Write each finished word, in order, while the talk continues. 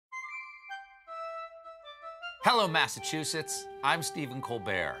Hello, Massachusetts. I'm Stephen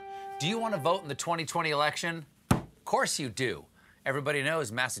Colbert. Do you want to vote in the 2020 election? Of course you do. Everybody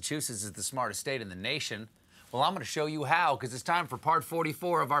knows Massachusetts is the smartest state in the nation. Well, I'm going to show you how, because it's time for part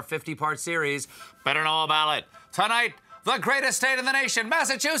 44 of our 50-part series, Better Know About It. Tonight, the greatest state in the nation,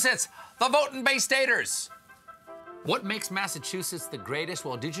 Massachusetts, the voting Bay Staters. What makes Massachusetts the greatest?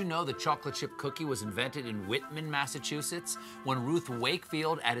 Well, did you know the chocolate chip cookie was invented in Whitman, Massachusetts, when Ruth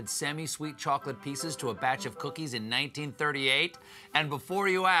Wakefield added semi-sweet chocolate pieces to a batch of cookies in 1938? And before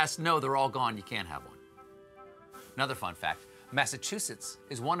you ask, no, they're all gone. You can't have one. Another fun fact, Massachusetts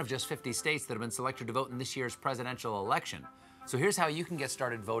is one of just 50 states that have been selected to vote in this year's presidential election. So here's how you can get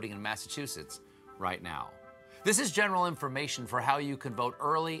started voting in Massachusetts right now. This is general information for how you can vote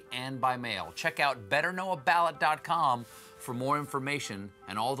early and by mail. Check out betterknowaballot.com for more information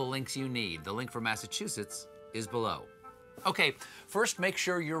and all the links you need. The link for Massachusetts is below. Okay, first make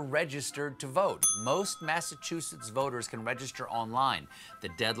sure you're registered to vote. Most Massachusetts voters can register online. The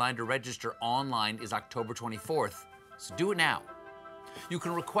deadline to register online is October 24th, so do it now. You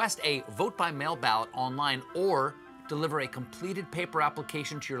can request a vote-by-mail ballot online or deliver a completed paper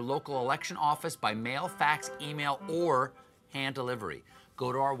application to your local election office by mail, fax, email, or hand delivery.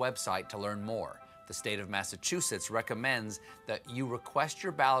 Go to our website to learn more. The state of Massachusetts recommends that you request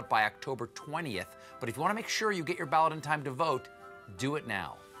your ballot by October 20th, but if you want to make sure you get your ballot in time to vote, do it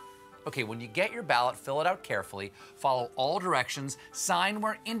now. Okay, when you get your ballot, fill it out carefully, follow all directions, sign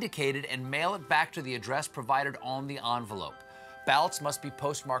where indicated, and mail it back to the address provided on the envelope. Ballots must be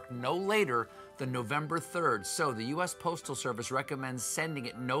postmarked no later than November 3rd, so the U.S. Postal Service recommends sending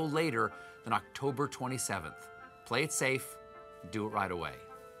it no later than October 27th. Play it safe, do it right away.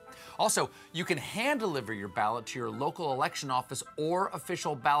 Also, you can hand deliver your ballot to your local election office or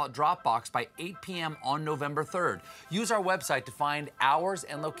official ballot drop box by 8 p.m. on November 3rd. Use our website to find hours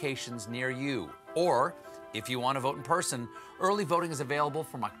and locations near you. Or, if you want to vote in person, early voting is available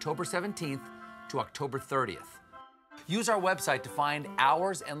from October 17th to October 30th. Use our website to find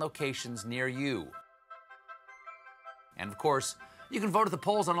hours and locations near you. And of course, you can vote at the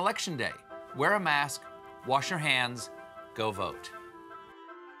polls on Election Day. Wear a mask, wash your hands, go vote.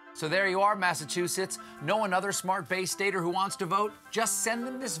 So there you are, Massachusetts. Know another smart Bay Stater who wants to vote? Just send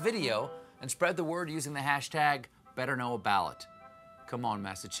them this video and spread the word using the hashtag BetterKnowABallot. Come on,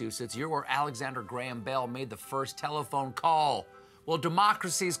 Massachusetts. You're where Alexander Graham Bell made the first telephone call. Well,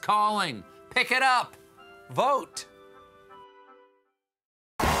 democracy's calling. Pick it up. Vote.